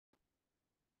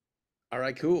All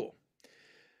right, cool.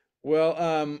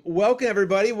 Well, welcome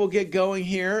everybody. We'll get going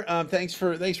here. Thanks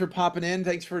for popping in.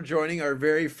 Thanks for joining our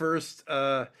very first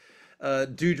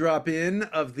Dewdrop In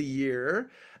of the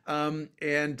year. And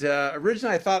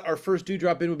originally I thought our first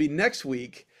Dewdrop In would be next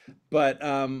week, but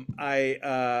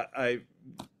I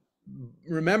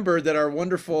remembered that our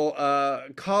wonderful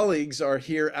colleagues are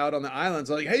here out on the islands.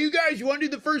 Like, hey, you guys, you want to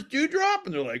do the first Dewdrop?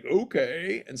 And they're like,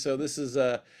 okay. And so this is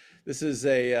a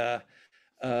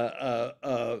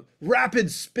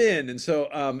rapid spin. And so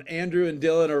Andrew and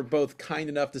Dylan are both kind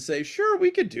enough to say, sure,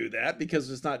 we could do that because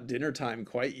it's not dinner time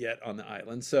quite yet on the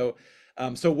island. So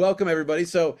welcome everybody.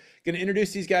 So going to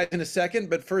introduce these guys in a second,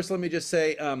 but first let me just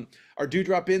say our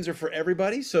Dewdrop Ins are for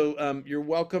everybody. So you're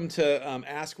welcome to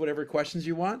ask whatever questions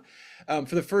you want.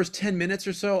 For the first 10 minutes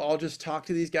or so, I'll just talk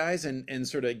to these guys and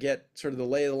sort of get sort of the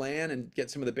lay of the land and get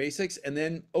some of the basics and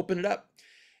then open it up.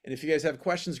 And if you guys have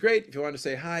questions, great. If you want to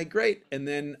say hi, great. And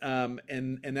then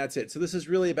and that's it. So this is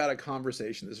really about a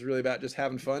conversation. This is really about just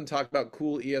having fun, talk about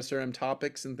cool ESRM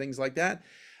topics and things like that.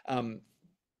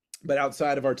 But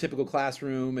outside of our typical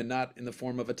classroom and not in the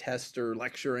form of a test or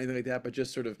lecture or anything like that, but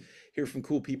just sort of hear from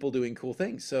cool people doing cool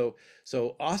things. So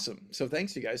awesome. So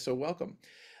thanks you guys. So welcome.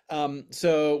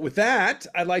 So with that,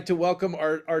 I'd like to welcome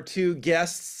our two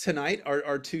guests tonight,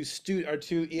 our two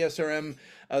ESRM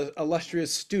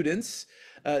illustrious students.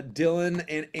 Dylan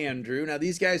and Andrew. Now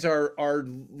these guys are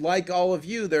like all of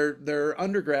you, they're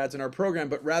undergrads in our program,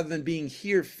 but rather than being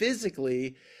here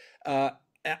physically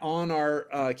on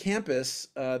our campus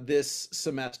this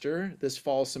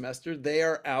fall semester, they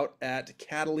are out at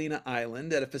Catalina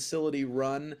Island at a facility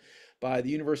run by the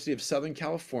University of Southern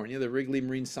California, the Wrigley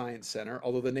Marine Science Center,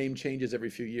 although the name changes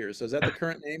every few years. So is that the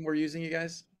current name we're using, you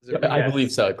guys? I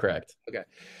believe so, correct. Okay.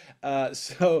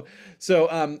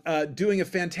 Doing a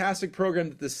fantastic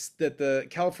program that the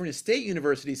California State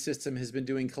University system has been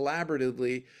doing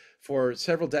collaboratively for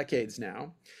several decades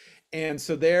now. And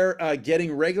so they're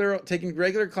taking regular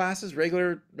classes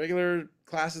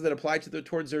that apply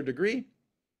towards their degree.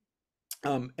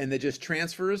 And they just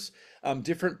transfers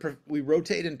we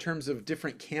rotate in terms of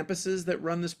different campuses that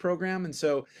run this program. And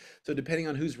so depending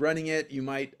on who's running it, you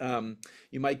might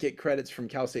get credits from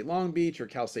Cal State Long Beach or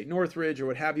Cal State Northridge or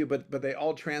what have you, but they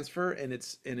all transfer, and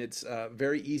it's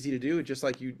very easy to do. Just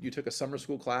like you took a summer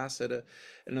school class at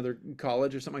another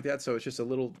college or something like that. So it's just a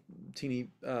little teeny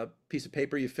piece of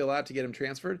paper you fill out to get them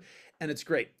transferred, and it's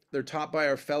great. They're taught by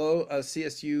our fellow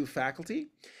CSU faculty.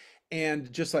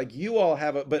 And just like you all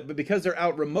have but because they're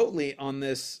out remotely on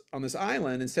this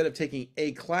island, instead of taking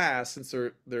a class, since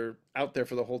they're out there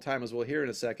for the whole time, as we'll hear in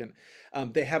a second,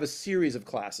 they have a series of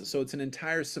classes. So it's an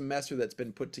entire semester that's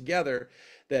been put together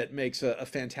that makes a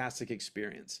fantastic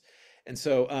experience. And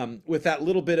so with that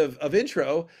little bit of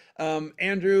intro,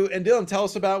 Andrew and Dylan, tell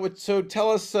us about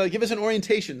give us an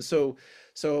orientation. So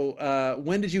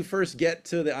when did you first get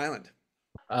to the island?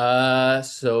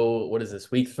 So what is this,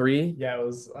 week 3? Yeah, it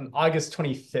was on August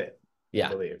 25th, Yeah. I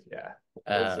believe. Yeah.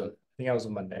 I think that was a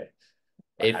Monday.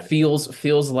 It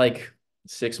feels like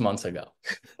 6 months ago.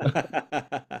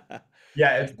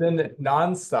 Yeah, it's been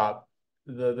nonstop.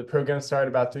 The program started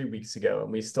about 3 weeks ago,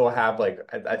 and we still have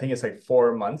I think it's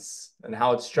 4 months. And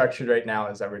how it's structured right now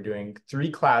is that we're doing 3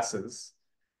 classes,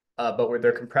 but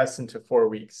they're compressed into 4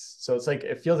 weeks. So it's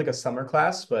it feels like a summer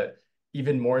class, but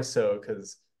even more so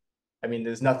because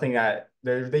there's nothing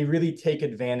they really take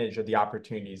advantage of the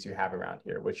opportunities you have around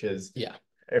here, which is,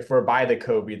 if we're by the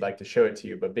cove, we'd like to show it to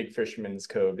you. But Big Fisherman's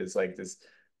Cove is this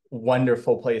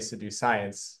wonderful place to do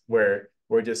science where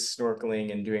we're just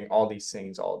snorkeling and doing all these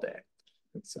things all day.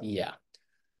 So, yeah,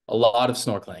 a lot of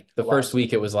snorkeling. The first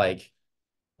week it was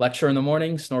lecture in the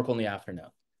morning, snorkel in the afternoon.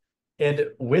 And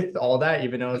with all that,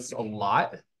 even though it's a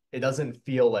lot, it doesn't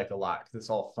feel like a lot because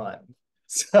it's all fun.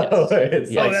 So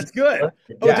yes. That's good.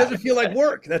 It doesn't feel like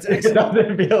work. That's excellent. It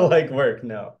doesn't feel like work.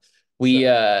 No.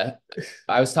 I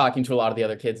was talking to a lot of the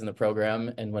other kids in the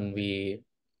program, and when we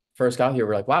first got here,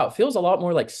 we're like, wow, it feels a lot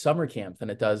more like summer camp than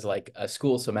it does like a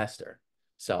school semester.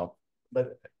 So,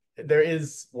 but there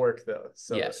is work though.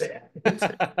 So yes. The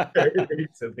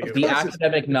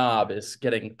academic knob is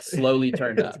getting slowly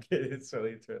turned up. It's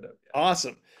slowly turned up. Yeah.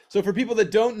 Awesome. So for people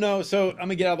that don't know, so I'm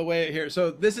gonna get out of the way here. So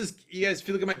this is, you guys, if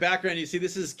you look at my background, you see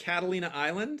this is Catalina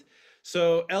Island.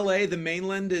 So LA, the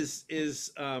mainland, is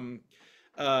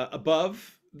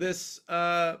above this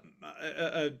to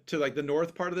the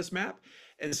north part of this map.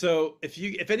 And so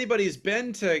if anybody's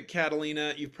been to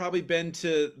Catalina, you've probably been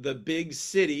to the big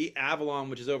city, Avalon,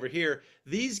 which is over here.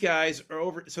 These guys are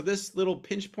over. So this little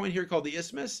pinch point here called the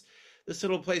Isthmus, this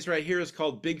little place right here is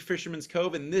called Big Fisherman's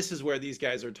Cove, and this is where these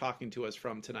guys are talking to us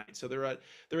from tonight. So they're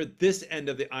at this end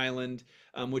of the island,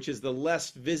 which is the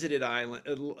less visited island.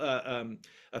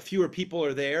 Fewer people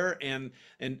are there, and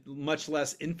much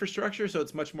less infrastructure, so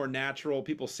it's much more natural.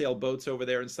 People sail boats over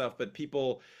there and stuff, but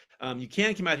people, you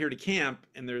can come out here to camp,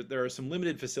 and there are some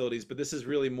limited facilities, but this is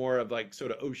really more of like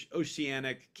sort of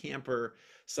oceanic camper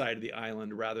side of the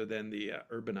island rather than the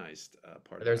urbanized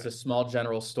part. There's a small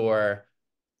general store,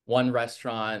 one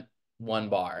restaurant, one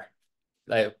bar,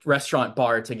 like restaurant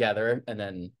bar together, and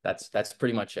then that's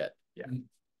pretty much it. Yeah.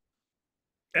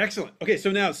 Excellent. Okay,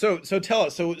 so now, so tell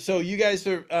us. So you guys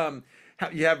are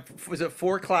you have, was it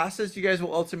 4 classes you guys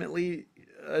will ultimately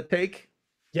take?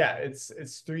 Yeah,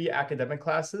 it's 3 academic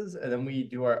classes, and then we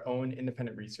do our own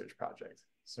independent research project.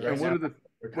 So right And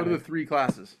what are the 3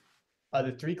 classes?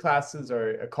 The 3 classes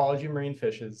are ecology of marine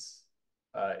fishes.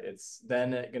 It's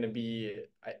then going to be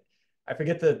I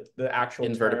forget the actual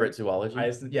Invertebrate term.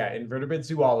 zoology. Yeah, invertebrate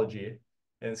zoology,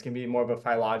 and it's going to be more of a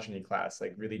phylogeny class,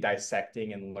 like really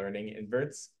dissecting and learning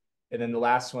inverts. And then the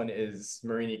last one is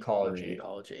marine ecology. Marine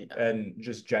ecology, yeah. And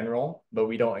just general, but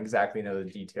we don't exactly know the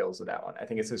details of that one. I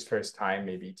think it's his first time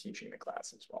maybe teaching the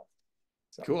class as well.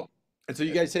 So. Cool. And so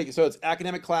you guys take, so it's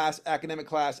academic class, academic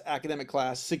class, academic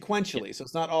class sequentially. Yeah. So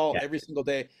it's not all every single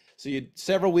day. So you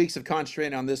several weeks of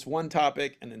concentrating on this one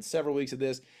topic, and then several weeks of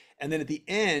this. And then at the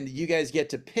end, you guys get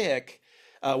to pick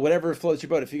whatever floats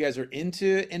your boat. If you guys are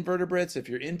into invertebrates, if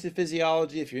you're into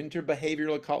physiology, if you're into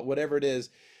behavioral, whatever it is,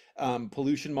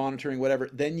 pollution monitoring, whatever,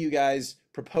 then you guys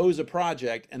propose a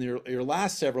project, and your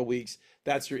last several weeks,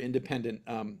 that's your independent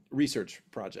research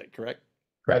project, correct?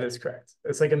 That is correct.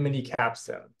 It's like a mini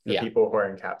capstone for people who are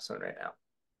in capstone right now,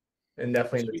 and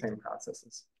definitely in the same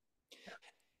processes.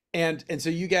 And so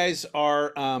you guys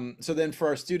are, so then for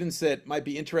our students that might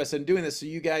be interested in doing this, so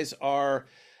you guys are,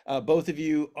 both of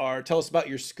you are, tell us about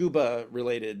your scuba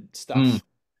related stuff.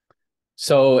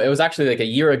 So it was actually like a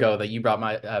year ago that you brought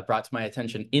to my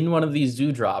attention in one of these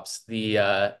dewdrops, the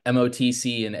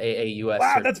MOTC and AAUS.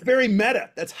 Wow, that's very meta.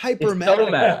 That's hyper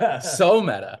meta. So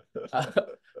meta. So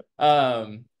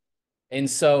meta. And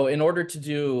so in order to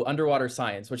do underwater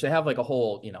science, which they have like a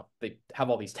whole, they have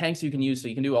all these tanks you can use, so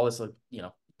you can do all this,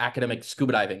 academic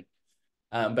scuba diving.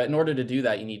 But in order to do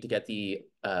that, you need to get the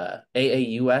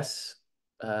AAUS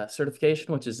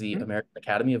certification, which is the American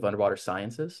Academy of Underwater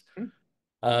Sciences.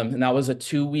 And that was a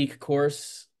 2-week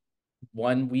course.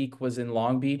 1 week was in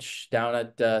Long Beach down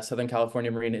at Southern California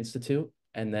Marine Institute.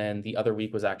 And then the other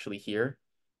week was actually here.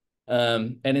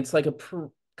 And it's like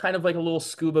kind of like a little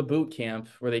scuba boot camp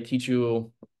where they teach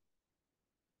you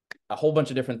a whole bunch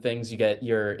of different things. You get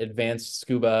your advanced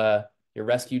scuba, your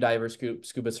rescue diver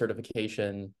scuba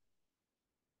certification,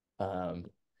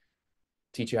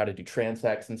 teach you how to do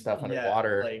transects and stuff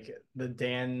underwater. Like the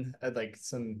Dan, like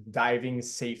some diving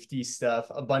safety stuff,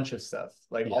 a bunch of stuff,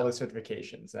 like all the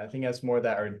certifications. And I think that's more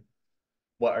that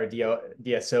what our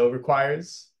DSO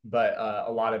requires, but a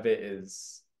lot of it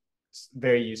is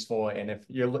very useful. And if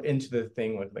you're into the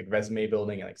thing with like resume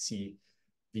building and like CV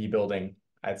building,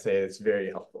 I'd say it's very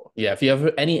helpful. Yeah, if you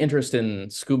have any interest in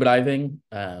scuba diving,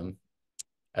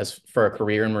 as for a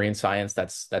career in marine science,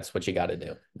 that's what you got to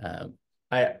do.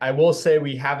 I will say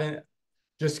we haven't,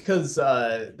 just because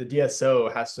the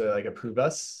DSO has to like approve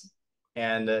us,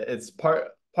 and it's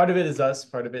part of it is us,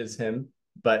 part of it is him,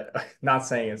 but not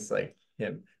saying it's like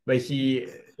him, but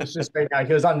it's just right now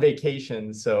he was on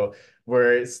vacation, so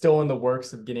we're still in the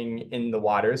works of getting in the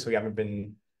water, so we haven't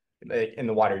been like in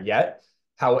the water yet.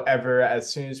 However,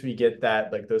 as soon as we get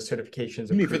that, like those certifications,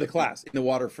 You mean for the class, in the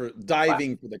water for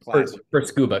diving for the class. For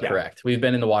scuba, correct. We've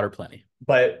been in the water plenty.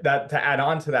 But to add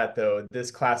on to that, though,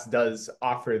 this class does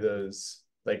offer those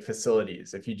like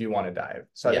facilities if you do want to dive.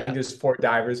 So I think there's 4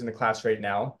 divers in the class right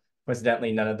now.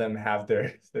 Coincidentally, none of them have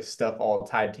their stuff all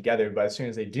tied together. But as soon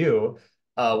as they do,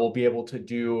 we'll be able to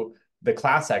do the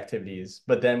class activities,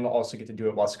 but then we'll also get to do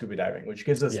it while scuba diving, which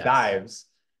gives us dives.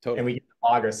 Totally. And we get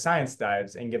to log our science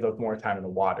dives and give us more time in the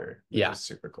water. Which is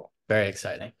super cool. Very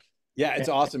exciting. Yeah, it's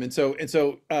awesome. And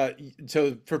so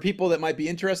for people that might be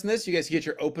interested in this, you guys get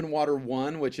your open water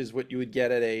 1, which is what you would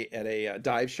get at a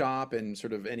dive shop and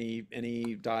sort of any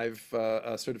dive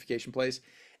certification place.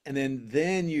 And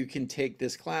then you can take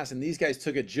this class. And these guys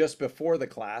took it just before the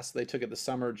class. They took it the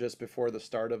summer just before the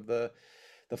start of the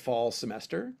fall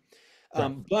semester.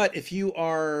 But if you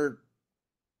are,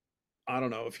 I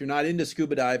don't know, if you're not into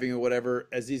scuba diving or whatever,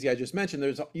 as these guys just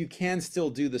mentioned, you can still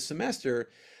do the semester.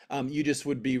 You just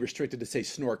would be restricted to, say,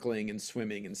 snorkeling and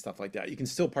swimming and stuff like that. You can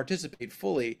still participate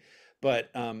fully, but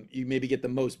you maybe get the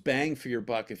most bang for your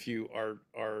buck if you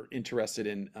are interested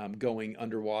in going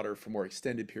underwater for more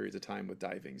extended periods of time with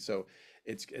diving. So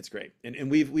it's great. And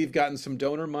we've gotten some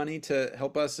donor money to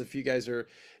help us if you guys are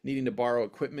needing to borrow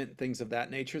equipment, things of that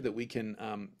nature, that we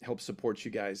can help support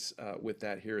you guys with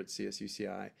that here at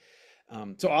CSUCI.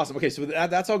 So awesome. Okay, so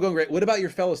that's all going great. What about your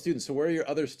fellow students? So where are your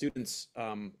other students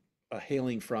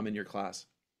hailing from in your class?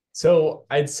 So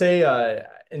I'd say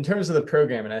in terms of the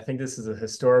program, and I think this is a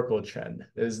historical trend,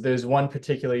 there's one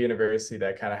particular university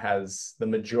that kind of has the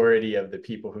majority of the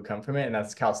people who come from it, and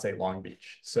that's Cal State Long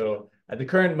Beach. So at the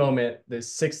current moment,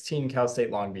 there's 16 Cal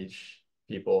State Long Beach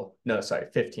people. No, sorry,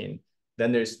 15.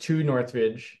 Then there's 2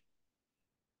 Northridge,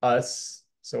 us,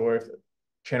 so we're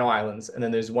Channel Islands, and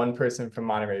then there's 1 person from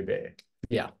Monterey Bay.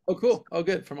 Yeah. Oh, cool. Oh,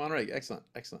 good. From Monterey. Excellent.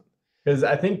 Excellent. Because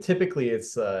I think typically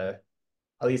it's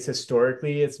at least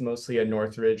historically, it's mostly a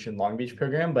Northridge and Long Beach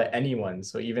program, but anyone,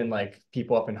 so even like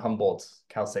people up in Humboldt,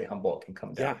 Cal State Humboldt can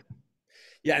come down. Yeah.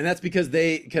 Yeah, and that's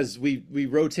because we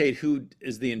rotate who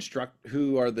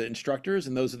are the instructors,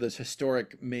 and those are the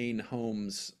historic main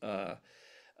homes,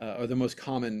 or the most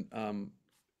common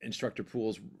instructor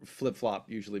pools flip-flop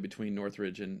usually between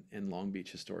Northridge and Long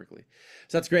Beach historically.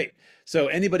 So that's great. So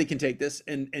anybody can take this,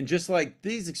 and just like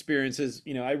these experiences,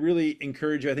 I really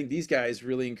encourage you. I think these guys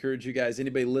really encourage you guys,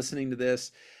 anybody listening to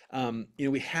this,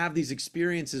 we have these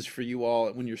experiences for you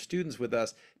all when you're students with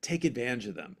us. Take advantage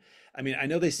of them. I mean, I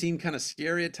know they seem kind of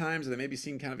scary at times, or they maybe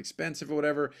seem kind of expensive or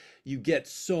whatever. You get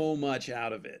so much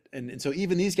out of it. And so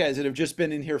even these guys that have just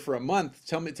been in here for a month,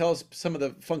 tell us some of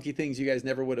the funky things you guys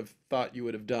never would have thought you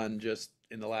would have done just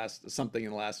in the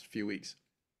last few weeks.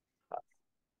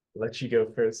 Let you go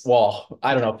first. Well,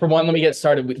 I don't know. For one, let me get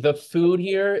started. The food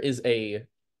here is a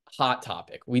hot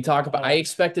topic. We talk about, I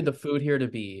expected the food here to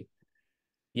be,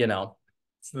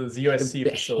 it's the USC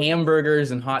facility.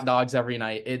 Hamburgers and hot dogs every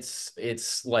night.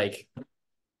 It's like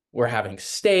we're having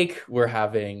steak, we're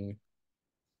having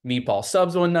meatball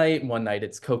subs one night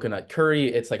it's coconut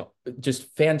curry. It's like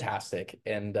just fantastic.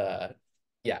 And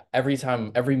yeah, every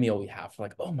meal we have, we're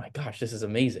like, oh my gosh, this is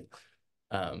amazing.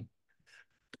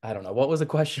 I don't know. What was the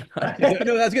question?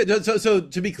 No, that's good. So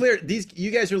to be clear, you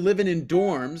guys are living in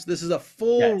dorms. This is a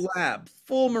full lab,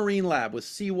 full marine lab with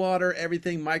seawater,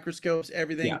 everything, microscopes,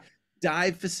 everything. Yeah.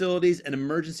 Dive facilities, an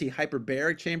emergency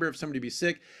hyperbaric chamber if somebody be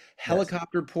sick,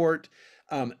 helicopter port.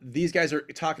 These guys are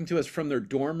talking to us from their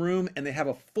dorm room, and they have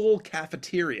a full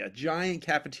cafeteria, giant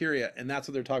cafeteria, and that's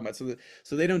what they're talking about.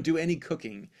 So they don't do any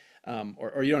cooking,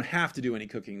 or you don't have to do any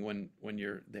cooking when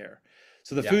you're there.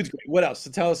 So the food's great. What else?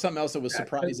 So tell us something else that was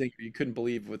surprising or you couldn't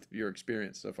believe with your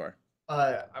experience so far.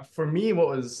 For me, what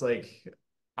was like,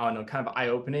 I don't know, kind of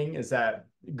eye-opening is that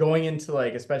going into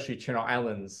like, especially Channel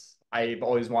Islands, I've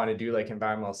always wanted to do like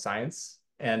environmental science,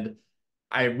 and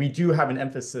we do have an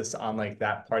emphasis on like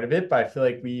that part of it, but I feel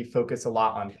like we focus a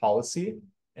lot on policy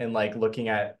and like looking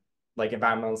at like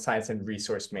environmental science and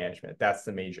resource management. That's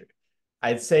the major.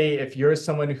 I'd say if you're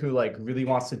someone who like really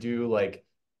wants to do like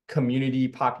community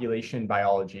population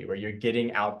biology, where you're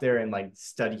getting out there and like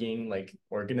studying like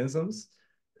organisms,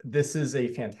 this is a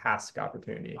fantastic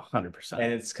opportunity. 100%.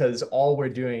 And it's because all we're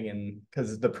doing, and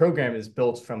because the program is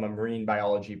built from a marine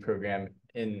biology program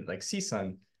in like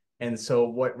CSUN. And so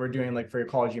what we're doing like for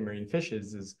ecology of marine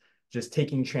fishes is just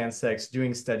taking transects,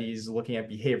 doing studies, looking at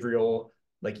behavioral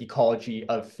like ecology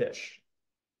of fish.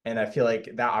 And I feel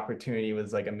like that opportunity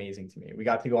was like amazing to me. We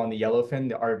got to go on the Yellowfin,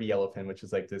 the RV Yellowfin, which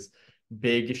is like this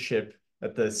big ship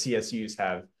that the CSUs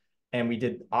have. And we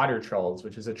did otter trawls,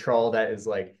 which is a trawl that is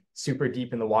like super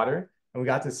deep in the water. And we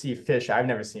got to see fish I've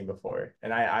never seen before.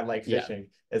 And I like fishing.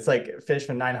 Yeah. It's like fish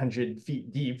from 900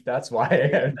 feet deep. That's why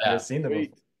I've never seen them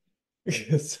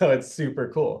before. So it's super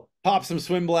cool. Pop some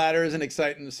swim bladders and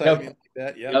exciting like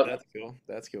that. Yep. That's cool.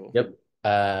 That's cool. Yep.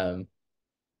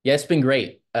 Yeah, it's been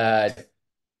great.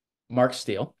 Mark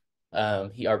Steele,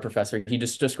 our professor, he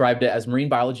just described it as marine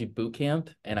biology boot camp,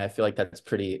 and I feel like that's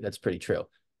pretty true.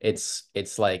 It's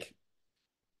like,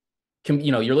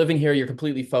 you're living here, you're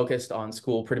completely focused on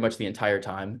school pretty much the entire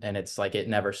time, and it's like it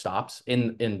never stops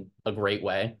in a great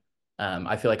way.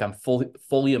 I feel like I'm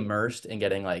fully immersed in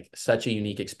getting like such a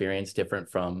unique experience, different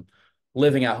from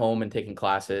living at home and taking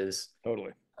classes.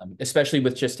 Totally. Especially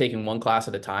with just taking one class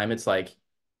at a time, it's like,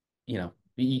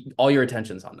 all your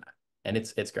attention's on that, and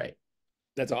it's great.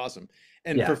 That's awesome.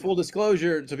 And for full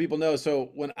disclosure, so people know,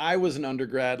 so when I was an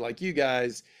undergrad like you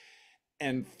guys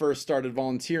and first started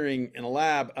volunteering in a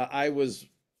lab, I was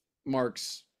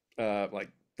Mark's like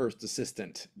first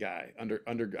assistant guy.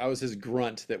 I was his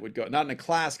grunt that would go, not in a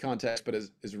class context, but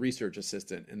as research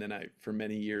assistant. And then for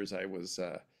many years I was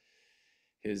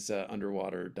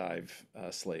underwater dive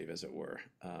slave, as it were.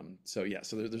 So yeah,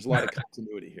 so there's a lot of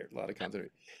continuity here, a lot of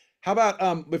continuity. How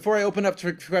about before I open up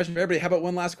to question for everybody, how about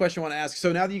one last question I want to ask?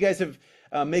 So now that you guys have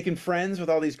making friends with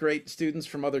all these great students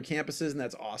from other campuses, and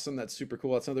that's awesome. That's super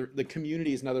cool. That's the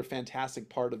community is another fantastic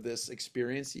part of this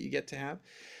experience that you get to have.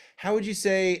 How would you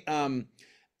say,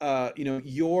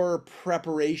 your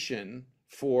preparation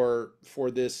for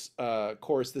this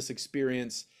course, this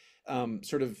experience,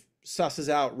 sort of susses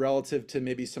out relative to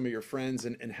maybe some of your friends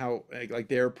and how like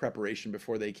their preparation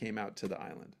before they came out to the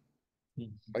island?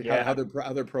 Like Yeah. how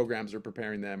other programs are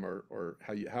preparing them, or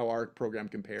how our program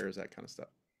compares, that kind of stuff.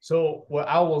 So what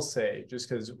I will say, just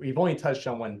because we've only touched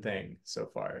on one thing so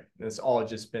far, and it's all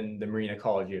just been the marine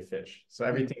ecology of fish. So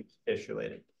everything fish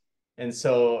related. And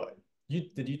so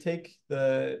did you take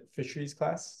the fisheries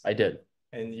class? I did.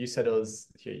 And you said it was,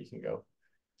 here, you can go.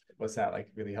 Was that like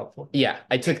really helpful? Yeah,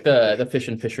 I took the fish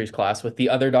and fisheries class with the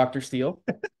other Dr. Steele,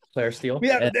 Claire Steele.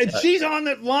 Yeah, and she's on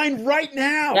the line right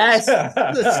now. Yes,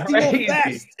 it's a Steel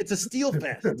Fest. It's a Steel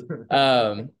Fest.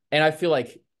 And I feel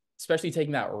like, especially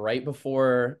taking that right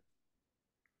before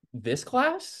this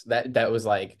class, that was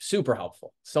like super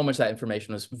helpful. So much of that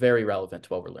information was very relevant to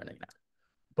what we're learning now.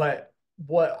 But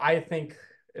what I think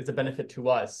is a benefit to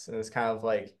us, and it's kind of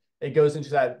like, it goes into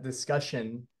that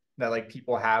discussion that like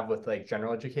people have with like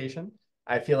general education.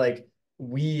 I feel like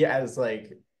we as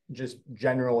like just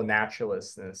general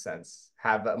naturalists in a sense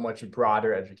have a much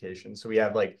broader education. So we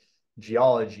have like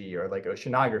geology or like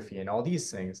oceanography and all these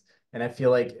things. And I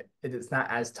feel like it's not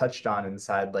as touched on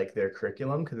inside like their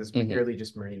curriculum because it's purely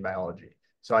just marine biology.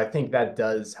 So I think that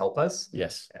does help us.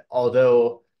 Yes.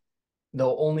 Although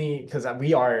they'll only, because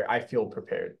I feel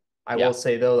prepared. I will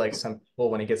say though, like some people,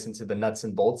 when it gets into the nuts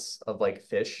and bolts of like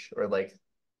fish or like,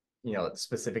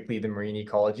 specifically the marine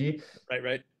ecology,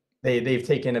 right, they've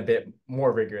taken a bit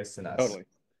more rigorous than us. Totally.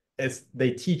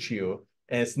 They teach you,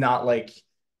 and it's not like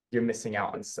you're missing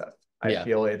out on stuff. I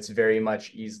feel it's very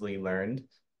much easily learned,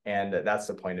 and that's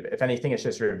the point of it. If anything, it's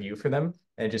just a review for them,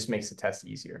 and it just makes the test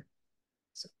easier.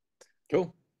 So.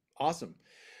 Cool. Awesome.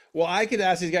 Well, I could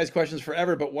ask these guys questions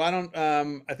forever, but why don't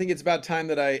I think it's about time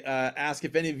that I ask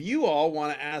if any of you all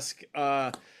want to ask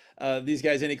these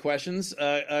guys any questions.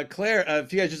 Claire,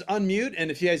 if you guys just unmute,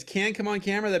 and if you guys can come on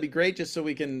camera, that'd be great, just so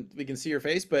we can see your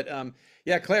face. But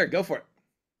yeah, Claire, go for it.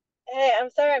 Hey, I'm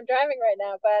sorry I'm driving right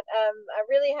now, but I'm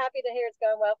really happy to hear it's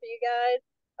going well for you guys.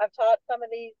 I've taught some of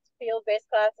these field-based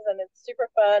classes, and it's super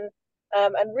fun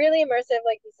and really immersive,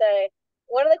 like you say.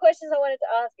 One of the questions I wanted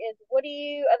to ask is,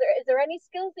 is there any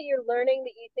skills that you're learning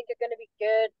that you think are going to be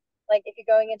good, like if you're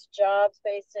going into jobs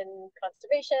based in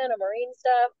conservation or marine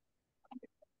stuff?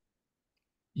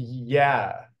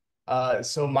 Yeah.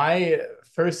 So my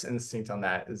first instinct on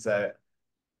that is that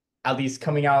at least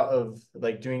coming out of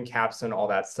like doing capstone, all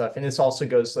that stuff, and this also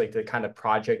goes to like the kind of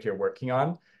project you're working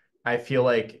on. I feel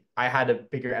like I had a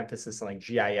bigger emphasis on like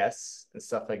GIS and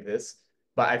stuff like this,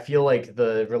 but I feel like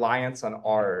the reliance on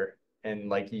R and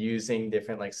like using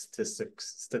different like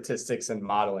statistics and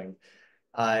modeling,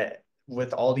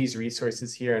 with all these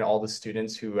resources here and all the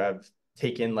students who have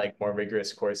taken like more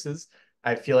rigorous courses,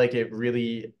 I feel like it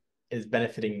really is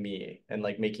benefiting me and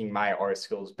like making my R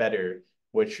skills better,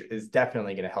 which is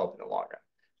definitely going to help in the long run.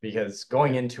 Because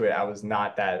going into it, I was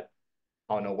not that,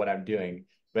 I don't know what I'm doing,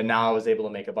 but now I was able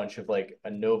to make a bunch of like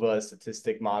ANOVA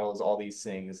statistic models, all these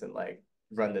things, and like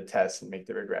run the tests and make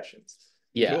the regressions.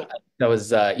 Yeah, cool. That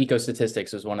was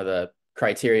ecostatistics was one of the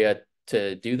criteria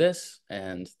to do this,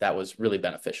 and that was really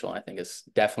beneficial. I think it's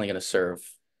definitely going to serve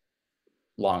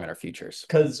long in our futures.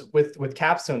 Because with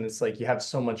capstone, it's like you have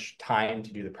so much time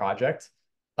to do the project.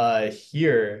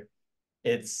 Here,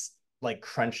 it's like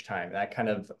crunch time. That kind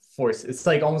of it's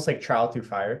like almost like trial through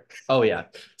fire. Oh yeah.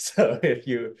 So if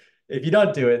you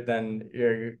don't do it, then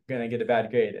you're gonna get a bad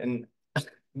grade. And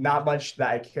not much that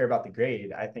I care about the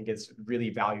grade. I think it's really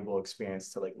valuable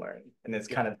experience to like learn. And it's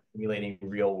kind of simulating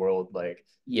real world, like,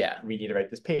 we need to write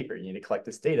this paper, you need to collect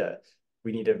this data,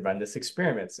 we need to run this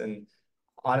experiments. And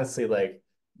honestly, like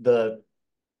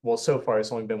so far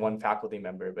it's only been one faculty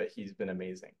member, but he's been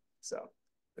amazing. So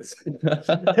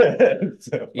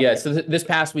yeah, so this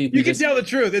past week you can tell the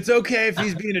truth. It's okay if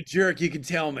he's being a jerk, you can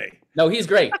tell me. No, he's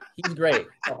great. He's great.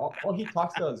 All he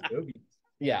talks about is Goby.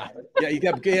 Yeah. Yeah, he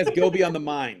has Goby on the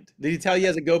mind. Did he tell you he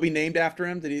has a Goby named after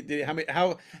him? Did he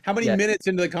how many minutes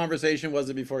into the conversation was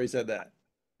it before he said that?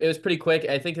 It was pretty quick.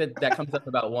 I think that comes up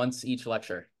about once each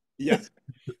lecture. Yes.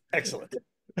 Excellent.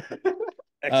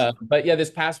 But yeah, this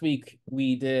past week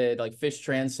we did like fish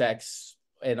transects,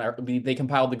 and they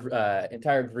compiled the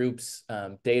entire group's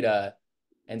data,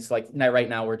 and so like right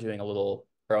now we're doing our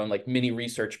own like mini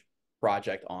research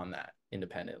project on that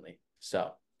independently.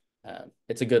 So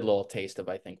it's a good little taste of,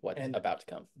 I think, what's And about to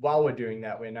come. while we're doing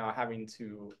that, we're now having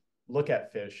to look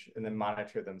at fish and then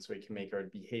monitor them so we can make our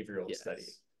behavioral study.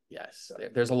 Yes, So.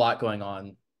 there's a lot going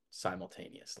on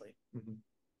simultaneously.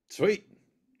 Sweet.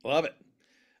 Love it.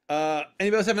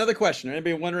 Anybody else have another question, or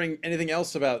anybody wondering anything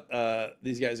else about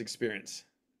these guys' experience?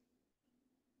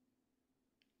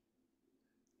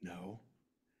 No.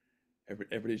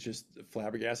 Everybody's just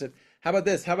flabbergasted. How about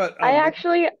this? How about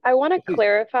I want to please.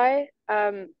 clarify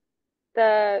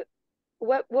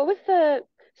what was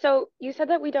so you said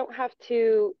that we don't have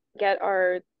to get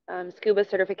our scuba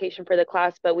certification for the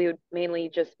class, but we would mainly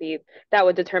just be that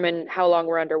would determine how long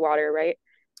we're underwater, right?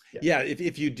 Yeah,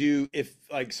 if you do,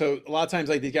 so a lot of times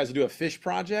like these guys will do a fish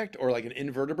project or like an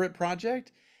invertebrate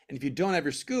project. And if you don't have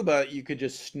your scuba, you could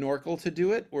just snorkel to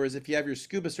do it. Whereas if you have your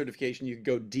scuba certification, you could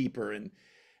go deeper and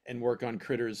work on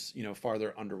critters,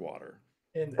 farther underwater.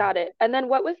 Got it. And then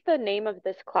what was the name of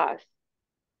this class?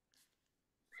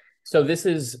 So this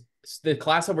is the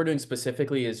class that we're doing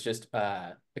specifically is just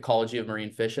ecology of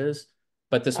marine fishes,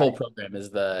 but this whole program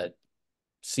is the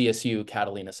CSU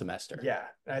Catalina semester. Yeah,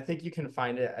 I think you can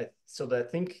find it. I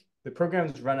think the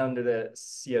programs run under the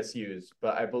CSUs,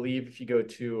 but I believe if you go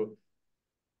to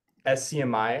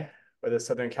SCMI or the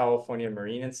Southern California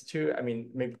Marine Institute, I mean,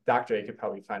 maybe Dr. A could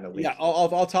probably find a link. Yeah,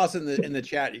 I'll toss it in the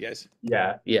chat, you guys.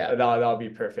 Yeah, that'll be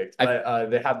perfect. But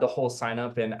they have the whole sign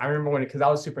up, and I remember because I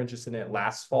was super interested in it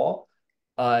last fall.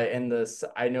 I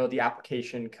know the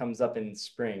application comes up in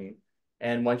spring,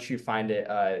 and once you find it,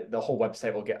 the whole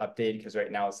website will get updated because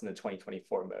right now it's in the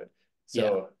 2024 mode.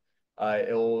 So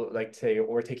it'll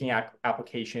we're taking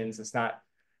applications. It's not,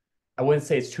 I wouldn't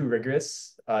say it's too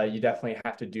rigorous. You definitely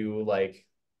have to do like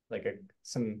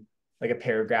a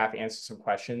paragraph, answer some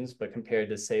questions, but compared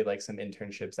to say like some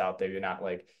internships out there, you're not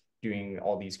like doing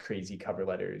all these crazy cover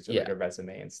letters or like a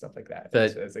resume and stuff like that.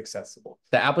 It's accessible.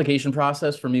 The application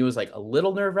process for me was like a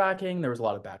little nerve-wracking. There was a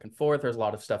lot of back and forth. There's a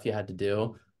lot of stuff you had to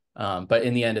do. But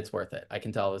in the end, it's worth it. I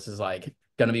can tell this is like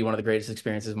going to be one of the greatest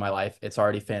experiences of my life. It's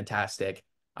already fantastic.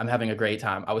 I'm having a great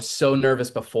time. I was so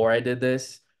nervous before I did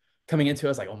this. Coming into it,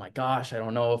 I was like, oh my gosh, I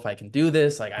don't know if I can do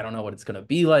this. Like, I don't know what it's going to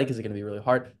be like. Is it going to be really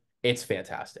hard? It's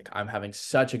fantastic. I'm having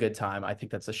such a good time. I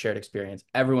think that's a shared experience.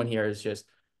 Everyone here is just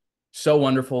so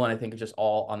wonderful. And I think just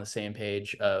all on the same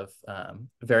page of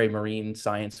very marine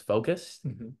science focused.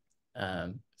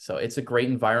 So it's a great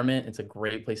environment. It's a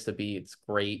great place to be. It's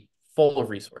great, full of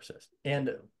resources.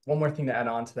 And one more thing to add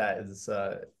on to that is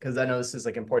because I know this is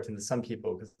like important to some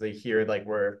people because they hear like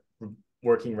we're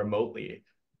working remotely.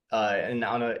 And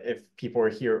I don't know if people were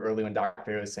here early when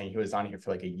Dr. was saying he was on here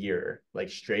for like a year, like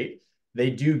straight. They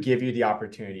do give you the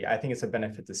opportunity. I think it's a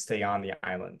benefit to stay on the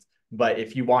island. But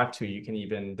if you want to, you can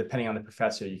even, depending on the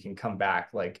professor, you can come back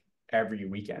like every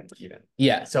weekend even.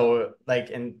 Yeah. So like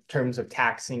in terms of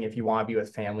taxing, if you want to be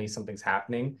with family, something's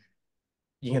happening,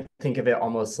 you can think of it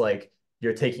almost like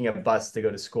you're taking a bus to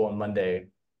go to school on Monday,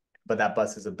 but that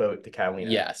bus is a boat to Catalina.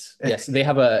 Yes. They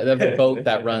have a boat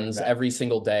that runs every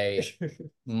single day,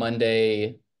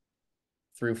 Monday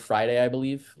through Friday, I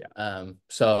believe.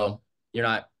 So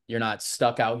you're not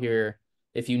stuck out here.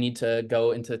 If you need to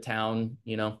go into town,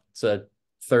 it's a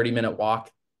 30-minute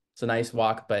walk. It's a nice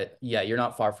walk, but yeah, you're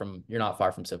not far from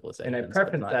civilization. And I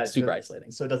preference that super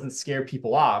isolating, so it doesn't scare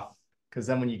people off. Because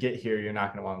then when you get here, you're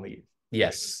not going to want to leave.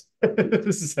 Yes.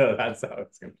 So that's how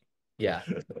it's going to be. Yeah.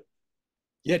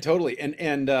 Yeah, totally.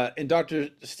 And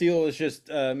Dr. Steele is just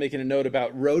making a note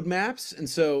about roadmaps. And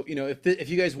so, if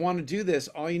you guys want to do this,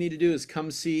 all you need to do is come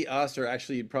see us, or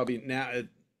actually you'd probably now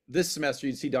this semester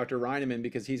you'd see Dr. Reineman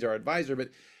because he's our advisor, but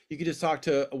you could just talk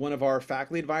to one of our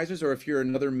faculty advisors, or if you're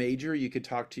another major, you could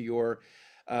talk to your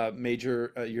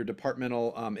your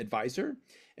departmental advisor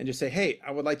and just say, hey,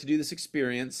 I would like to do this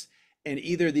experience. And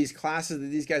either these classes that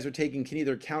these guys are taking can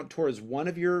either count towards one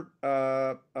of your,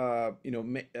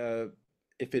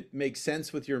 if it makes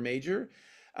sense with your major,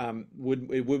 it would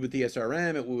with the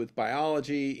ESRM, it would with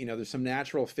biology. There's some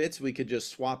natural fits. We could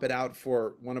just swap it out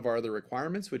for one of our other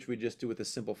requirements, which we just do with a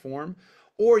simple form.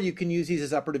 Or you can use these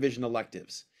as upper division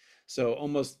electives. So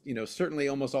almost, certainly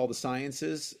almost all the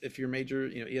sciences, if your major,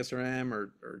 ESRM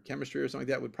or chemistry or something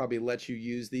like that, would probably let you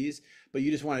use these. But you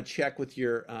just want to check with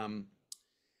your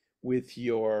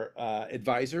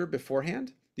advisor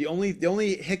beforehand. The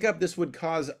only hiccup this would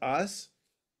cause us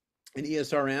in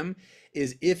ESRM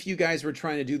is if you guys were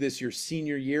trying to do this your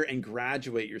senior year and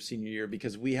graduate your senior year,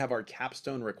 because we have our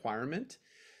capstone requirement.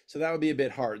 So that would be a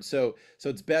bit hard. So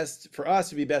it's best for us,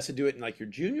 it'd be best to do it in like your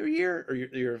junior year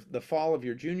or the fall of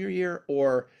your junior year,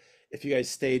 or if you guys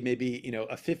stayed maybe,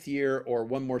 a fifth year or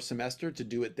one more semester to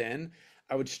do it then.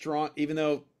 I would even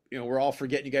though we're all for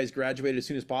getting you guys graduated as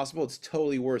soon as possible. It's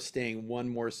totally worth staying one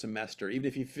more semester. Even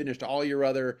if you finished all your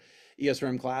other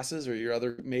ESRM classes or your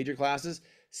other major classes,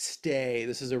 stay.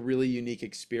 This is a really unique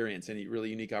experience and a really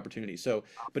unique opportunity. So,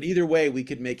 but either way, we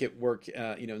could make it work,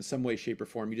 in some way, shape, or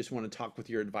form. You just want to talk with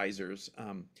your advisors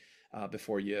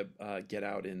before you get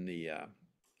out in the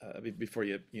before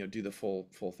you do the full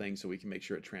thing, so we can make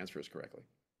sure it transfers correctly.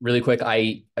 Really quick,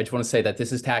 I just want to say that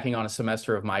this is tacking on a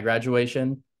semester of my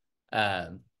graduation.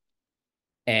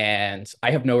 And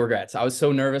I have no regrets. I was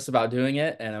so nervous about doing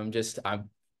it, and I'm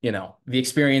the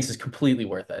experience is completely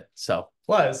worth it. So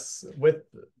plus with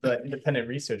the independent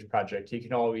research project, you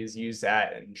can always use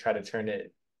that and try to turn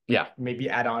it, maybe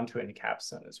add on to it in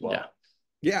capstone as well.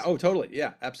 Yeah. Oh, totally.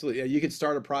 Yeah, absolutely. Yeah, you could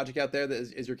start a project out there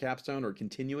that is your capstone or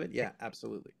continue it. Yeah,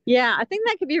 absolutely. Yeah, I think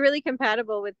that could be really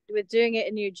compatible with doing it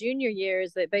in your junior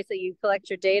years, that basically you collect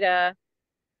your data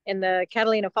in the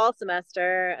Catalina fall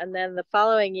semester, and then the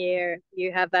following year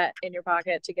you have that in your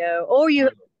pocket to go,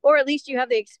 or at least you have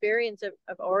the experience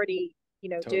of already,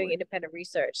 doing independent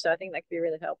research. So I think that could be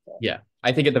really helpful. Yeah,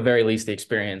 I think at the very least, the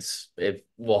experience, it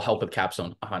will help with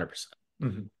capstone 100%.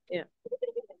 Yeah.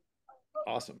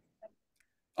 Awesome.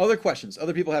 Other questions?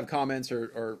 Other people have comments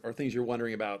or things you're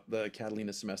wondering about the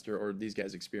Catalina semester or these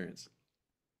guys' experience?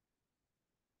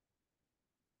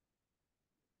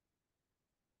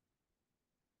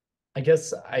 I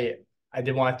guess I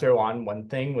did want to throw on one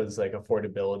thing was like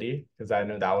affordability, because I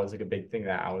know that was like a big thing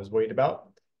that I was worried about.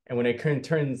 And when it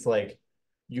turns like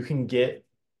you can get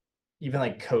even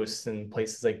like coasts and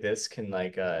places like this can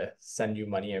like send you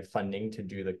money and funding to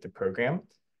do like the program.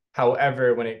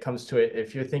 However, when it comes to it,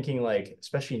 if you're thinking like,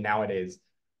 especially nowadays,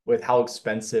 with how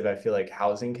expensive I feel like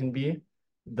housing can be,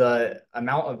 the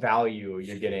amount of value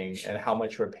you're getting and how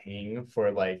much we're paying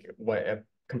for like what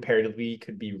comparatively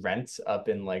could be rent up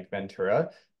in like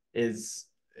Ventura is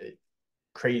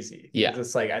crazy. Yeah.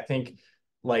 It's like, I think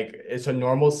like it's a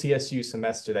normal CSU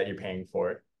semester that you're paying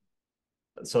for.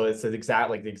 So it's the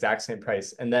exact same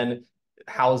price. And then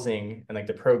housing and like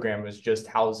the program is just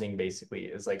housing basically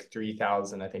is like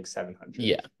 3,000, I think 700.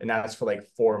 Yeah. And that's for like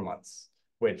 4 months,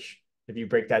 which if you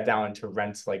break that down into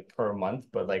rent like per month,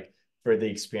 but like for the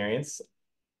experience,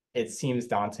 it seems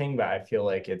daunting, but I feel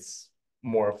like it's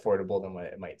more affordable than what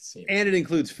it might seem. And it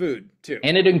includes food too.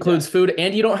 And it includes food,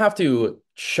 and you don't have to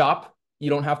shop. You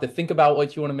don't have to think about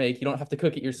what you want to make. You don't have to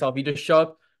cook it yourself. You just show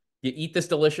up, you eat this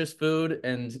delicious food,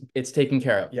 and it's taken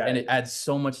care of. Yeah. And it adds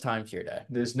so much time to your day.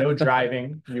 There's no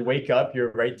driving. You wake up,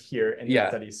 you're right here in the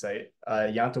study site. You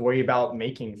don't have to worry about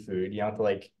making food. You don't have to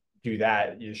like do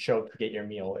that. You show up to get your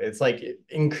meal. It's like it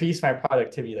increased my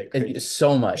productivity like crazy.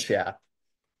 So much, yeah.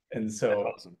 And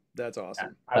so that's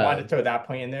awesome. I wanted to throw that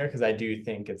point in there because I do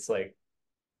think it's like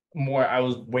I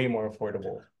was way more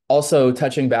affordable. Also,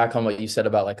 touching back on what you said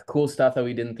about like cool stuff that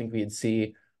we didn't think we'd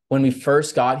see. When we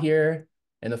first got here,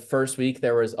 in the first week,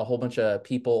 there was a whole bunch of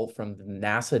people from the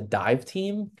NASA dive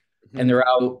team, and they're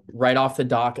out right off the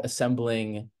dock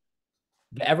assembling.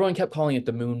 Everyone kept calling it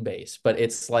the moon base, but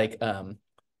it's like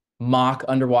mock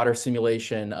underwater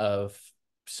simulation of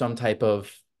some type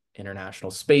of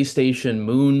International Space Station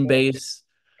moon base.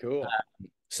 Cool.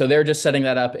 So they're just setting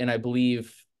that up, and I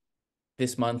believe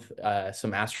this month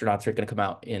some astronauts are going to come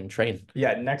out and train.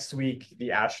 Yeah, next week the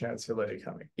astronauts are literally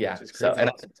coming. Yeah, so and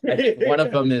one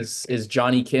of them is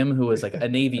Johnny Kim, who was like a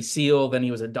Navy SEAL, then he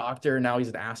was a doctor, now he's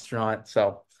an astronaut.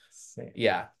 So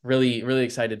yeah, really, really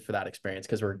excited for that experience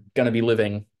because we're going to be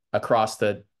living across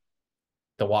the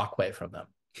walkway from them.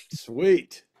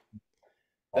 Sweet.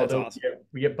 That's Although awesome.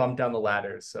 we get bumped down the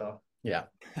ladder, so yeah.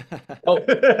 Oh,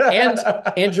 and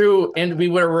Andrew and we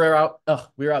were out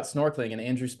snorkeling, and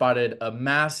Andrew spotted a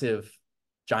massive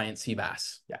giant sea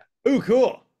bass. Yeah. Ooh,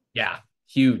 cool. Yeah,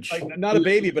 huge. Like, not a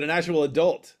baby, but an actual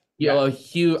adult. Yeah,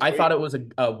 huge. I thought it was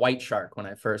a white shark when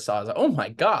I first saw it. I was like, oh my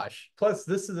gosh. Plus,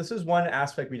 this is one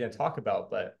aspect we didn't talk about,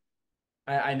 but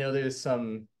I know there's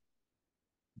some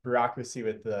bureaucracy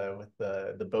with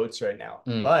the boats right now.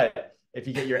 But if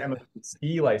you get your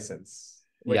MOTC license,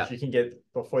 which you can get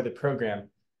before the program,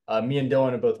 me and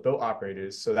Dylan are both boat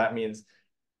operators. So that means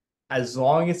as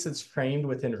long as it's framed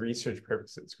within research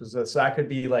purposes, so that could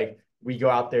be like we go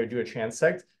out there, do a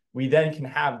transect, we then can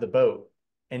have the boat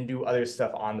and do other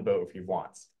stuff on the boat if you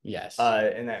want. Yes.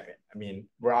 And I mean,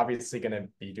 we're obviously going to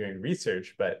be doing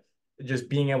research, but just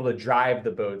being able to drive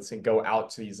the boats and go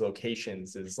out to these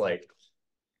locations is like,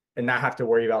 and not have to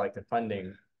worry about like the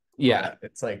funding. Yeah,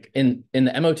 it's like in the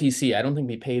MOTC. I don't think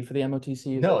we paid for the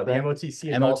MOTC. No, the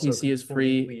MOTC is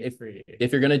free.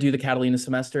 If you're gonna do the Catalina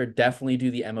semester, definitely do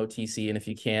the MOTC, and if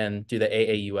you can, do the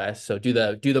AAUS. So do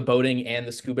the boating and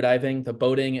the scuba diving. The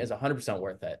boating is 100%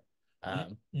 worth it.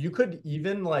 You could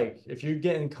even like if you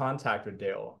get in contact with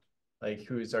Dale, like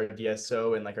who's our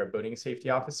DSO and like our boating safety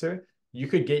officer, you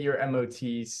could get your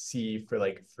MOTC for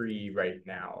like free right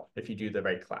now if you do the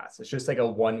right class. It's just like a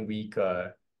 1 week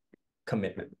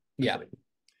commitment. Yeah.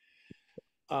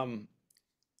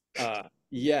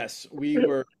 Yes, we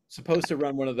were supposed to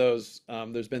run one of those.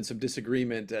 There's been some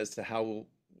disagreement as to how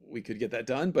we could get that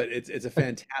done, but it's a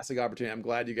fantastic opportunity. I'm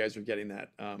glad you guys are getting that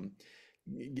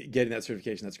getting that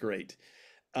certification. That's great.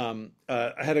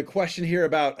 I had a question here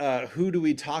about who do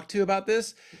we talk to about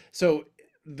this? So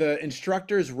the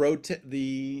instructors rotate,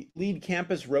 the lead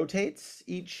campus rotates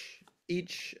each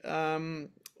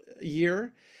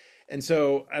year. And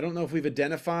so I don't know if we've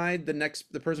identified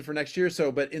the person for next year.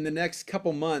 So, but in the next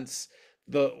couple months,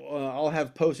 I'll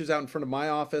have posters out in front of my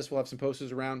office. We'll have some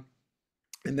posters around,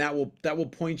 and that will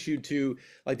point you to,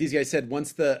 like these guys said,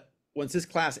 once this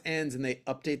class ends and they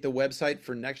update the website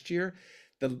for next year,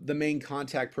 the main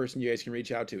contact person you guys can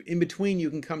reach out to. In between, you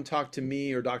can come talk to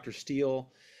me or Dr.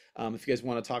 Steele if you guys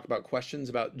want to talk about questions,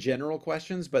 about general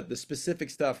questions, but the specific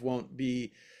stuff won't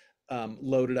be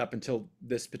loaded up until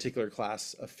this particular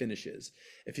class finishes.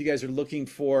 If you guys are looking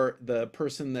for the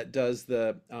person that does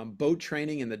the boat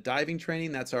training and the diving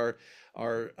training, that's our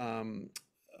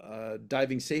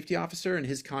diving safety officer, and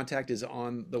his contact is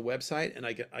on the website. And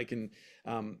I can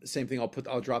same thing.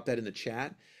 I'll drop that in the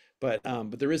chat. But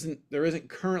there isn't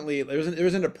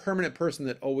a permanent person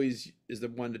that always is the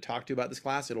one to talk to about this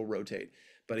class. It'll rotate.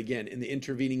 But again, in the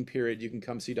intervening period, you can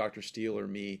come see Dr. Steele or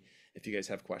me if you guys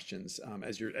have questions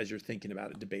as you're thinking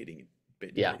about it, debating.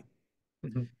 Yeah.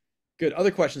 Mm-hmm. Good.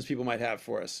 Other questions people might have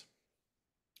for us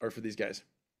or for these guys?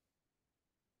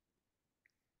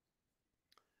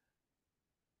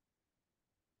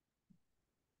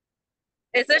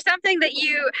 Is there something that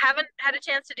you haven't had a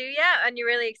chance to do yet and you're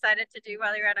really excited to do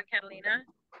while you're out on Catalina?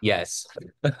 Yes.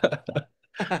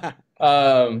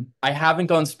 I haven't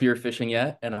gone spearfishing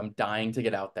yet, and I'm dying to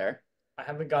get out there. I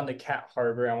haven't gone to Cat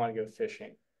Harbor. I want to go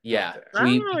fishing. Yeah.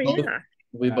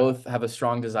 We both have a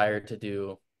strong desire to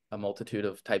do a multitude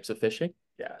of types of fishing.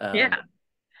 Yeah.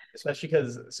 Especially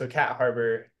because Cat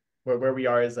Harbor, where we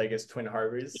are is like it's Twin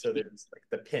Harbors, so there's like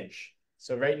the pinch.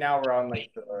 So right now we're on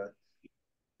like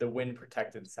the wind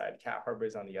protected side. Cat Harbor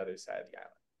is on the other side of the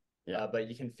island. Yeah. But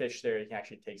you can fish there. You can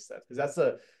actually take stuff because that's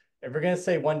if we're gonna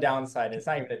say one downside, it's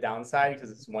not even a downside because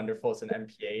it's wonderful. It's an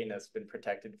MPA and it's been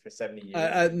protected for 70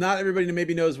 years. Not everybody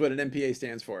maybe knows what an MPA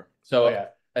stands for. So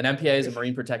an MPA is a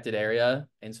marine protected area,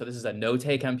 and so this is a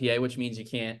no-take MPA, which means you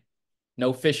can't,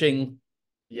 no fishing,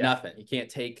 nothing. You can't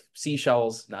take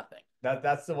seashells, nothing.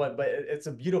 That's the one, but it's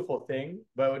a beautiful thing.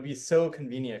 But it would be so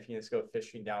convenient if you just go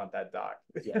fishing down at that dock.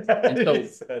 Yes.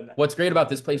 And so what's great about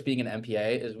this place being an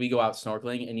MPA is we go out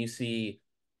snorkeling and you see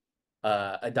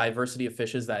a diversity of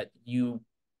fishes that you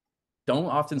don't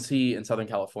often see in Southern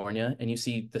California, and you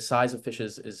see the size of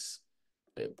fishes is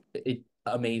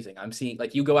amazing. I'm seeing,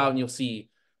 like, you go out and you'll see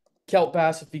kelp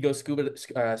bass if you go scuba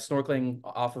snorkeling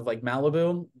off of like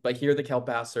Malibu, but here the kelp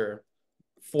bass are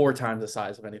 4 times the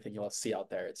size of anything you'll see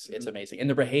out there. It's amazing, and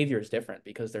their behavior is different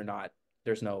because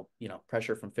there's no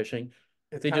pressure from fishing.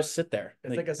 They just sit there.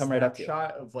 It's like a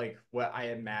snapshot of like what I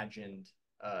imagined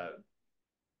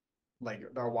like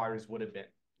our waters would have been.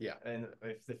 Yeah. And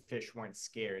if the fish weren't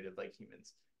scared of like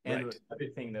humans. And the other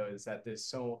thing though is that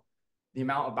the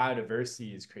amount of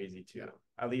biodiversity is crazy too. Yeah.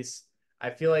 At least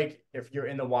I feel like if you're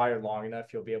in the water long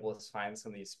enough, you'll be able to find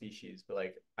some of these species. But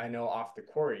like I know off the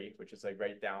quarry, which is like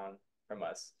right down from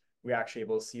us, we're actually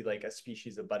able to see like a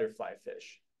species of butterfly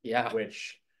fish. Yeah.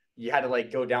 Which you had to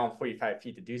like go down 45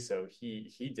 feet to do so.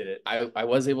 He did it. I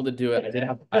was able to do it.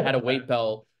 I had a weight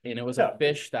belt, and it was a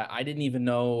fish that I didn't even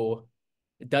know.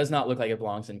 It does not look like it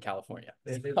belongs in California.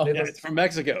 It's from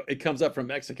Mexico. It comes up from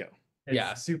Mexico.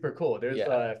 It's super cool. There's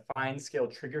a fine scale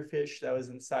triggerfish that was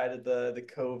inside of the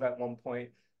cove at one point.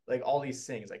 Like all these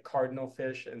things, like cardinal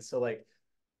fish. And so like,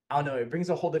 I don't know, it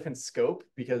brings a whole different scope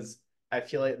because I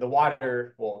feel like the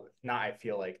water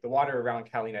around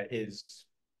Catalina is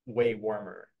way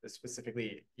warmer,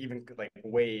 specifically even like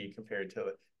way compared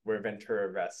to where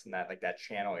Ventura rests and that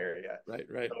channel area.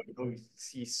 Right. So we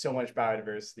see so much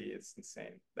biodiversity. It's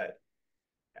insane.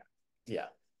 Yeah.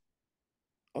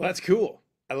 Oh, that's cool.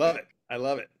 I love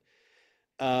it.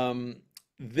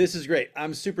 This is great.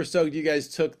 I'm super stoked you guys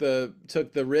took the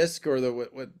risk, or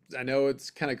what I know it's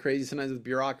kind of crazy sometimes with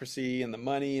bureaucracy and the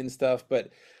money and stuff,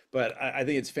 but I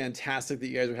think it's fantastic that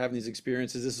you guys are having these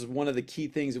experiences. This is one of the key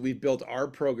things that we've built our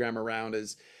program around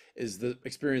is the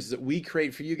experiences that we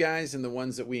create for you guys and the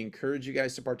ones that we encourage you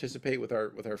guys to participate with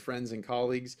our friends and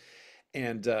colleagues.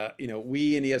 And you know,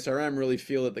 we in ESRM really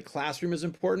feel that the classroom is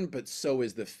important, but so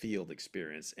is the field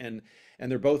experience, and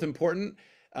they're both important.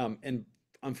 And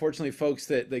unfortunately, folks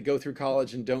that go through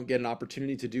college and don't get an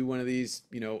opportunity to do one of these,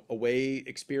 you know, away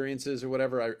experiences or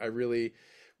whatever, I really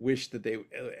wish that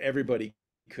everybody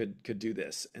could do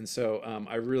this. And so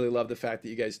I really love the fact that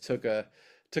you guys took a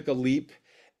leap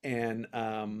and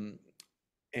are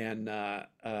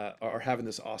having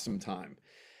this awesome time.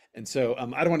 And so I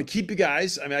don't want to keep you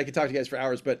guys. I mean, I could talk to you guys for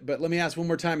hours, but let me ask one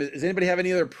more time. Does anybody have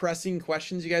any other pressing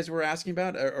questions you guys were asking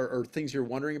about, or things you're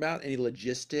wondering about? Any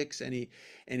logistics? Any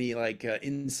like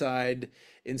inside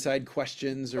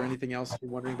questions or anything else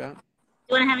you're wondering about?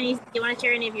 Do you want to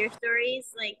share any of your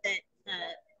stories, like that?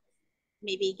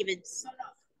 Maybe give it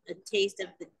a taste of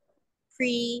the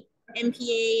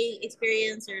pre-MPA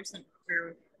experience, or a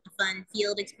fun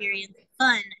field experience.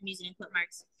 Fun, I'm using in quote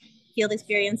marks. Field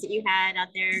experience that you had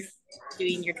out there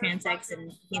doing your transects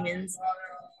and humans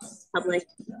public.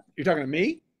 You're talking to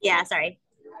me? Yeah, sorry.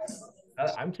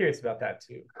 I'm curious about that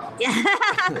too. Yeah.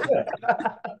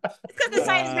 Because the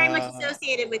site is very much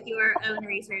associated with your own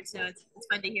research, so it's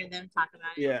fun to hear them talk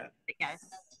about it. Yeah.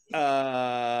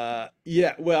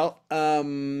 Yeah. Well,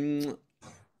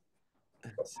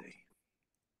 let's see.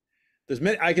 There's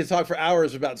many, I could talk for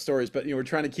hours about stories, but you know, we're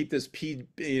trying to keep this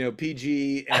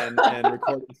PG and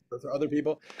recording for other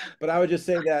people. But I would just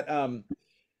say that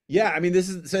yeah, I mean,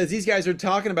 so as these guys are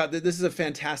talking about, this is a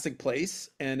fantastic place,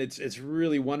 and it's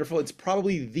really wonderful. It's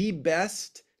probably the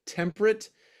best temperate,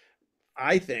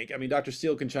 I think. I mean, Dr.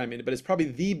 Steele can chime in, but it's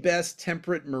probably the best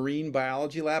temperate marine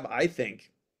biology lab, I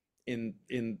think, in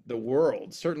the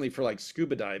world. Certainly for like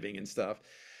scuba diving and stuff.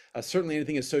 Certainly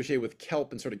anything associated with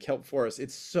kelp and sort of kelp forests.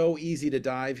 It's so easy to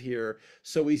dive here,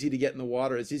 so easy to get in the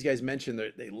water. As these guys mentioned,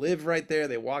 they live right there.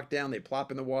 They walk down, they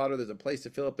plop in the water. There's a place to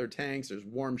fill up their tanks. There's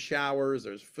warm showers.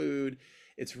 There's food.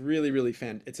 It's really, really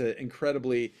it's an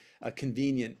incredibly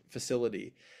convenient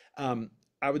facility. I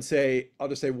would say, I'll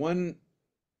just say one,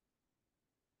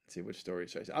 let's see, which story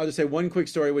should I say? I'll just say one quick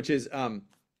story, which is,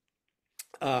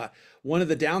 one of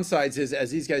the downsides is, as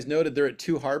these guys noted, they're at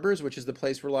Two Harbors, which is the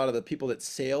place where a lot of the people that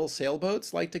sail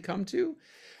sailboats like to come to,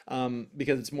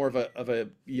 because it's more of a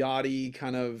yachty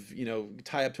kind of, you know,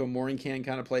 tie up to a mooring can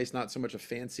kind of place, not so much a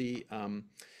fancy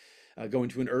going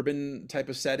to an urban type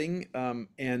of setting.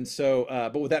 And so,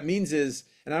 but what that means is,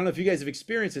 and I don't know if you guys have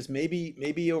experienced this,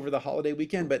 maybe over the holiday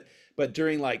weekend, but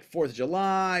during like 4th of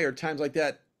July or times like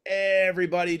that,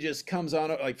 everybody just comes on,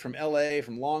 like from LA,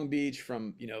 from Long Beach,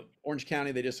 from, you know, Orange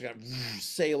County, they just kind of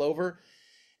sail over.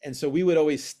 And so we would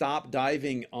always stop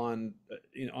diving on,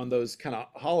 you know, on those kind of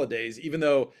holidays, even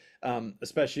though,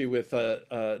 especially with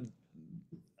Dr.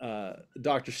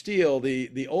 Steele,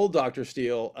 the old Dr.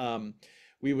 Steele,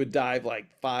 we would dive like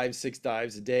 5-6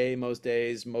 dives a day, most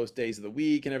days of the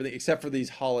week and everything, except for these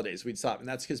holidays, we'd stop. And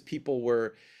that's because people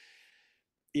were,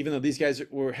 even though these guys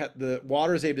were, the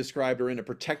waters they've described are in a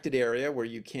protected area where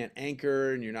you can't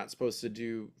anchor and you're not supposed to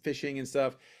do fishing and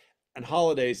stuff. On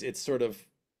holidays, it's sort of,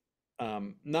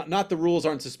 not the rules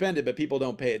aren't suspended, but people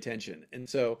don't pay attention. And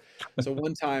so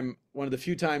one of the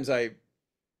few times I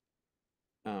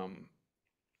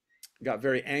got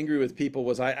very angry with people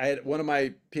was I had one of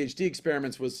my PhD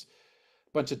experiments was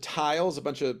a bunch of tiles, a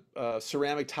bunch of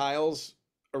ceramic tiles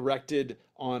erected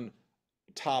on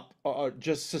top,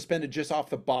 just suspended just off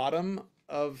the bottom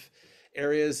of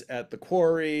areas at the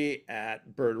quarry,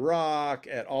 at Bird Rock,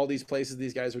 at all these places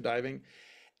these guys were diving.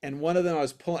 And one of them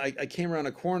I came around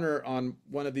a corner on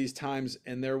one of these times,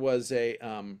 and there was a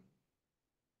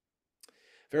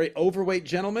very overweight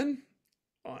gentleman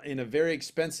in a very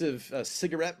expensive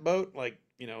cigarette boat, like,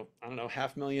 you know, I don't know,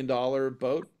 $500,000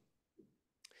 boat,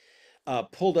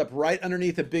 pulled up right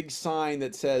underneath a big sign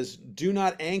that says, "Do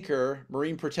not anchor,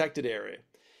 marine protected area."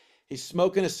 He's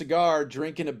smoking a cigar,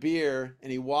 drinking a beer,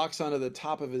 and he walks onto the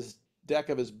top of his deck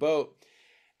of his boat,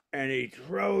 and he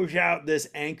throws out this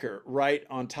anchor right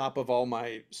on top of all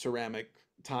my ceramic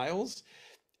tiles.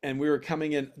 And we were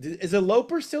coming in. Is the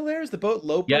Loper still there? Is the boat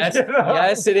Loper? Yes,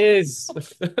 yes, it is.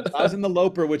 I was in the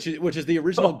Loper, which is the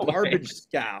original garbage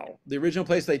scow, the original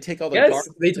place they take all the Yes,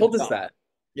 garbage. they told us that.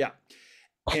 Yeah,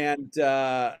 and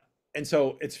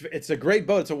so it's a great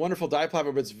boat. It's a wonderful dive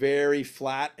platform, but it's very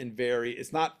flat and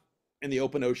it's not in the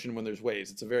open ocean when there's waves.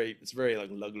 It's very like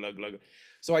lug.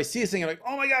 So I see this thing, I'm like,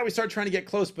 oh my God, we start trying to get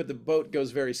close, but the boat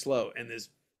goes very slow. And this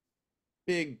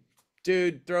big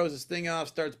dude throws this thing off,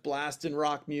 starts blasting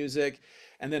rock music.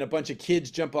 And then a bunch of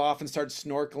kids jump off and start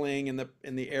snorkeling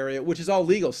in the area, which is all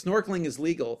legal. Snorkeling is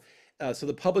legal. So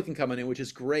the public can come in, which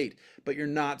is great, but you're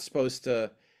not supposed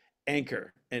to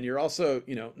anchor and you're also,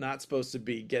 you know, not supposed to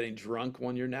be getting drunk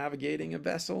when you're navigating a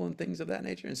vessel and things of that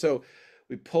nature. And so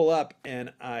we pull up,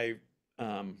 and I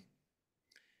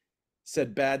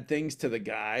said bad things to the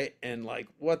guy, and like,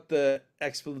 what the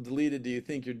expletive deleted do you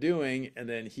think you're doing? And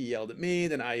then he yelled at me,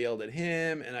 then I yelled at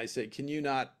him, and I said, can you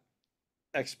not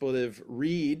expletive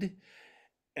read?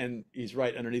 And he's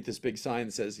right underneath this big sign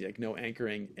that says like no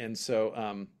anchoring. And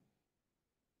so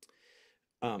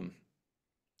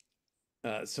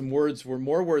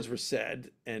more words were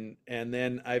said, and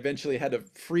then I eventually had to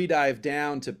free dive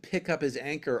down to pick up his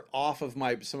anchor off of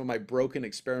some of my broken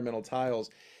experimental tiles,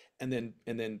 and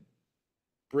then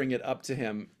bring it up to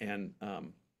him and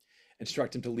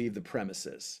instruct him to leave the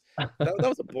premises. That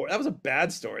was a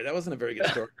bad story. That wasn't a very good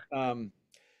story.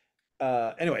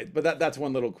 Anyway, but that's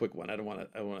one little quick one. I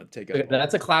want to take up.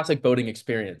 That's a classic boating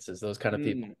experience, is those kind of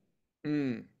people.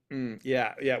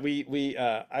 Yeah.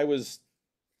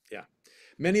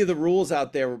 Many of the rules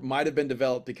out there might have been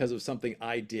developed because of something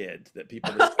I did that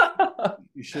people decided,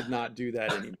 you should not do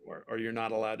that anymore, or you're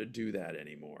not allowed to do that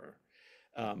anymore.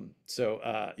 So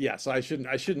I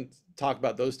shouldn't talk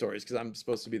about those stories, because I'm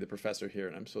supposed to be the professor here,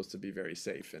 and I'm supposed to be very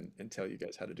safe and tell you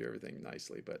guys how to do everything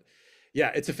nicely. But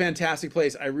yeah, it's a fantastic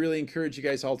place. I really encourage you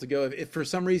guys all to go. If for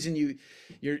some reason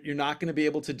you're not going to be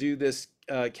able to do this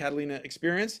Catalina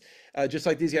experience, just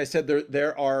like these guys said,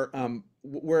 there are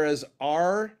whereas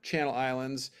our Channel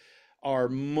Islands are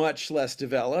much less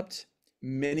developed,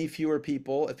 many fewer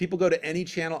people. If people go to any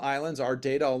Channel Islands, our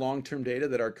data, long-term data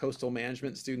that our coastal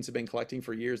management students have been collecting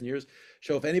for years and years,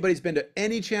 show if anybody's been to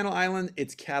any Channel Island,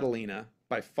 it's Catalina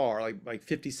by far. Like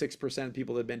 56% of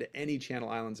people that have been to any Channel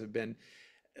Islands have been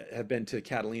to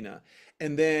Catalina,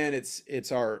 and then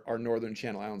it's our northern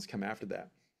Channel Islands come after that.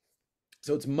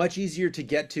 So it's much easier to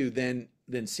get to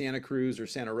than Santa Cruz or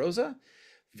Santa Rosa.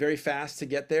 Very fast to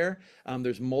get there.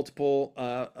 There's multiple,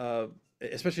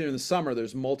 especially in the summer,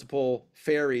 there's multiple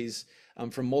ferries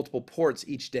from multiple ports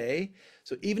each day.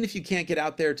 So even if you can't get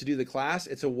out there to do the class,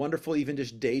 it's a wonderful, even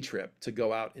just day trip to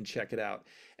go out and check it out.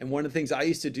 And one of the things I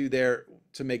used to do there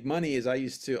to make money is I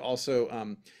used to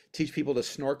also teach people to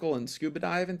snorkel and scuba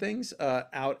dive and things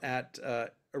out at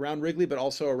around Wrigley, but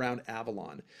also around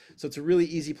Avalon. So it's a really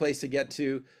easy place to get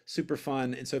to, super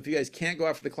fun. And so if you guys can't go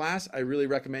out for the class, I really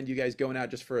recommend you guys going out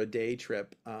just for a day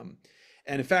trip. And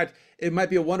in fact, it might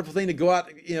be a wonderful thing to go out,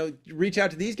 you know, reach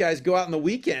out to these guys, go out on the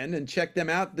weekend and check them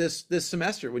out this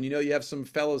semester when you know you have some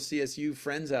fellow CSU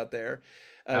friends out there.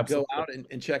 Go out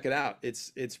and check it out.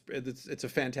 It's a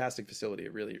fantastic facility.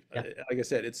 It really, like I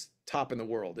said, it's top in the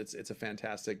world. It's a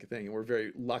fantastic thing, and we're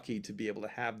very lucky to be able to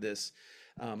have this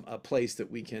a place that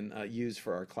we can use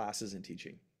for our classes and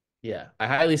teaching. Yeah, I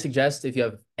highly suggest if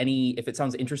it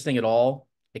sounds interesting at all,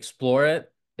 explore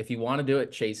it. If you want to do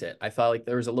it, chase it. I felt like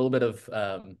there was a little bit of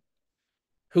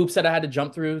hoops that I had to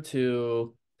jump through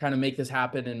to kind of make this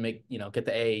happen and get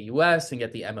the AAUS and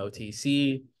get the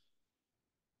MOTC.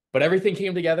 But everything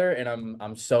came together, and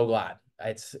I'm so glad.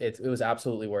 It was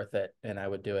absolutely worth it, and I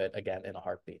would do it again in a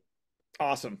heartbeat.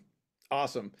 Awesome.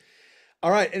 All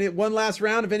right, and one last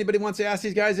round. If anybody wants to ask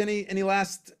these guys any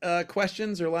last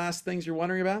questions or last things you're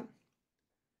wondering about.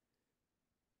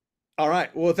 All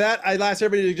right, well, with that, I'd ask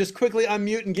everybody to just quickly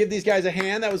unmute and give these guys a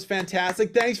hand. That was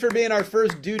fantastic. Thanks for being our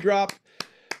first Dewdrop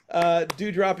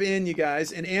in, you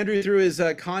guys. And Andrew threw his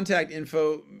contact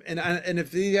info, and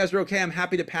if you guys are okay, I'm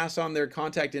happy to pass on their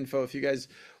contact info if you guys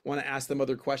want to ask them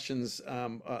other questions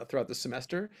throughout the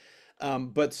semester.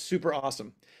 But super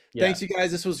awesome. Yeah. Thanks, you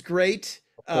guys. This was great.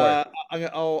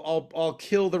 I'll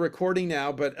kill the recording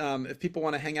now, but if people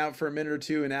want to hang out for a minute or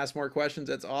two and ask more questions,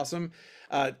 that's awesome.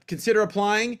 Consider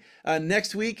applying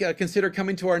next week. Consider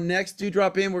coming to our next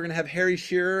Dewdrop In. We're going to have Harry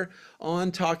Shearer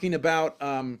on talking about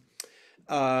in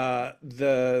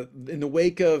the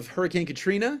wake of Hurricane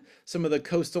Katrina, some of the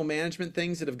coastal management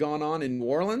things that have gone on in New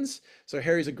Orleans. So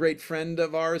Harry's a great friend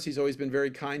of ours. He's always been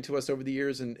very kind to us over the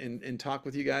years and talk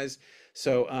with you guys.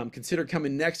 So consider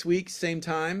coming next week, same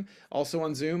time, also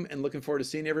on Zoom, and looking forward to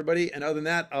seeing everybody. And other than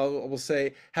that, I will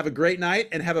say have a great night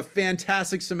and have a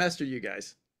fantastic semester, you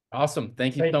guys. Awesome.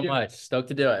 Thank you so much. Stoked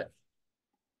to do it.